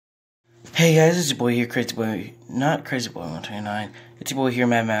Hey guys, it's your boy here, Crazy Boy, not Crazy Boy 129. It's your boy here,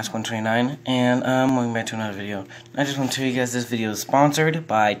 Mad Mask 129, and welcome back to another video. I just want to tell you guys this video is sponsored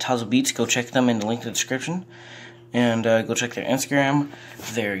by Tozzle Beats. Go check them in the link in the description, and go check their Instagram,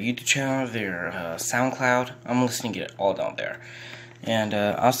 their YouTube channel, their SoundCloud. I'm listening to it all down there. And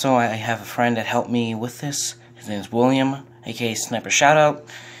also, I have a friend that helped me with this. His name is William, aka Sniper Shoutout.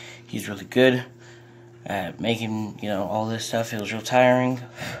 He's really good at making, all this stuff. It was real tiring.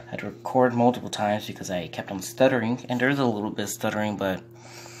 I had to record multiple times because I kept on stuttering, and there's a little bit of stuttering, but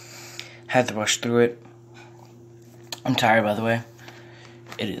had to rush through it. I'm tired, by the way.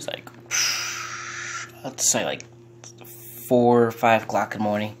 It is like, I'd say like 4 or 5 o'clock in the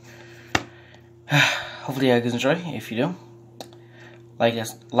morning. Hopefully you guys enjoy. If you do,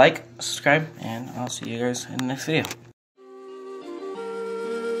 like, subscribe, and I'll see you guys in the next video.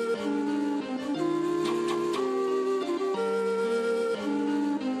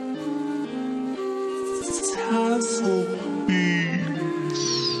 Tozzle beats.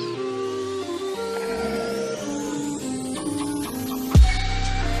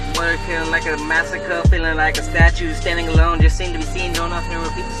 Water killing like a massacre, feeling like a statue, standing alone, just seem to be seen, doing nothing to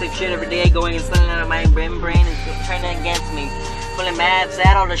repeat the same shit every day, going and selling out of my brain is turning against me. Feeling mad,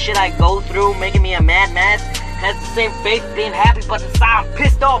 sad, all the shit I go through, making me a mad mask. Has the same face, being happy, but inside I'm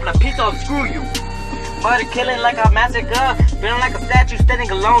pissed off, like pissed off, screw you. Murder killing like a massacre, feeling like a statue, standing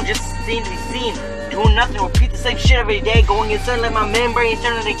alone, just seem to be seen. Doing nothing, repeat the same shit every day, going insane like my membrane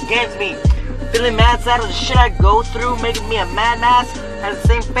turning against me. Feeling mad, sad of the shit I go through, making me a mad mask. Has the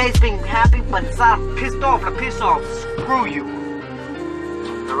same face, being happy, but inside I'm pissed off, like piss off, screw you.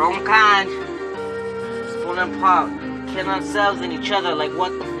 Their own kind, pulling apart, killing ourselves and each other, like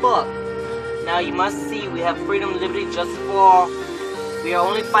what the fuck. Now you must see, we have freedom, liberty, justice for all. We are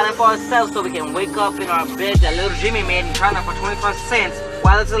only fighting for ourselves so we can wake up in our bed, that little dream we made and trying out for 25 cents.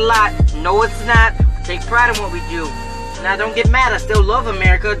 While it's a lot, no it's not. Take pride in what we do. Now don't get mad, I still love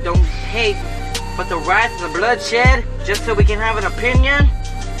America, don't hate. But the riots and the bloodshed, just so we can have an opinion.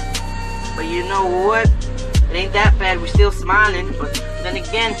 But you know what? It ain't that bad, we're still smiling. But then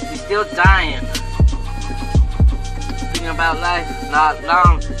again, we're still dying. Thinking about life, not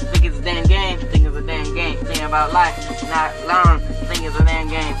long. Think it's a damn game, think it's a damn game. Thinking about life, not long. Think it's a damn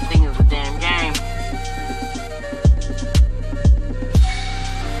game, think it's a damn game.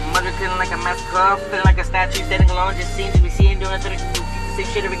 Mother feeling like a massacre, feeling like a statue, standing alone, just seems to be seen, doing nothing to same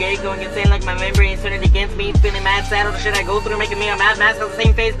shit every day, going insane like my memory is turning against me, feeling mad, sad all the shit I go through, making me a mad mask, got the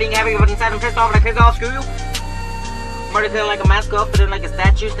same face, being happy, but inside I'm pissed off, like pissed off, screw you. Murder feeling like a massacre, feeling like a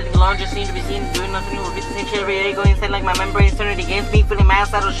statue, standing alone, just seem to be seen, doing nothing to repeat the same shit every day, going insane like my memory is turning against me, feeling mad,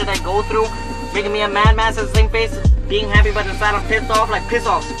 sad all the shit I go through, making me a mad mask, got the same face, being happy, but inside I'm pissed off, like piss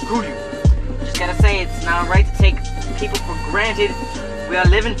off, screw you. Just gotta say, it's not right to take people for granted. We are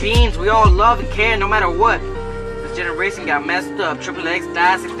living beings, we all love and care no matter what. This generation got messed up, Triple X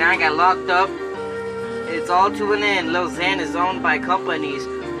died, 6ix9ine got locked up. It's all to an end, Lil Xan is owned by companies.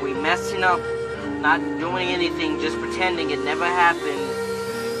 We messing up, not doing anything, just pretending it never happened.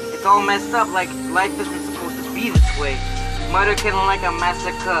 It's all messed up, like life isn't supposed to be this way. Murder killing like a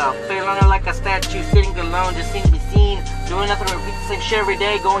massacre, feeling like a statue, sitting alone, just seem to be seen. Doing nothing to repeat the same shit every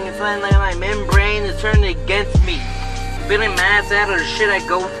day, going insane like my membrane is turning against me. Feeling mad, sad of the shit I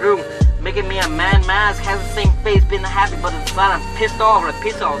go through, making me a mad mask, has the same face, being happy, but inside I'm pissed off, like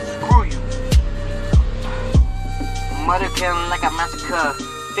piss off, screw you. Murder killing like a massacre,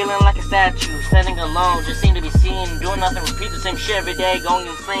 feeling like a statue, standing alone, just seem to be seen, doing nothing, repeat the same shit every day, going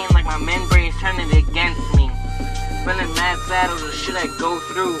insane like my membrane is turning against me. Feeling mad, sad of the shit I go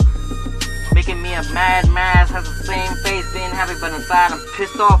through, making me a mad mask, has the same face, being happy, but inside I'm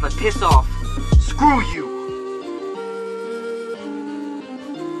pissed off, like piss off, screw you.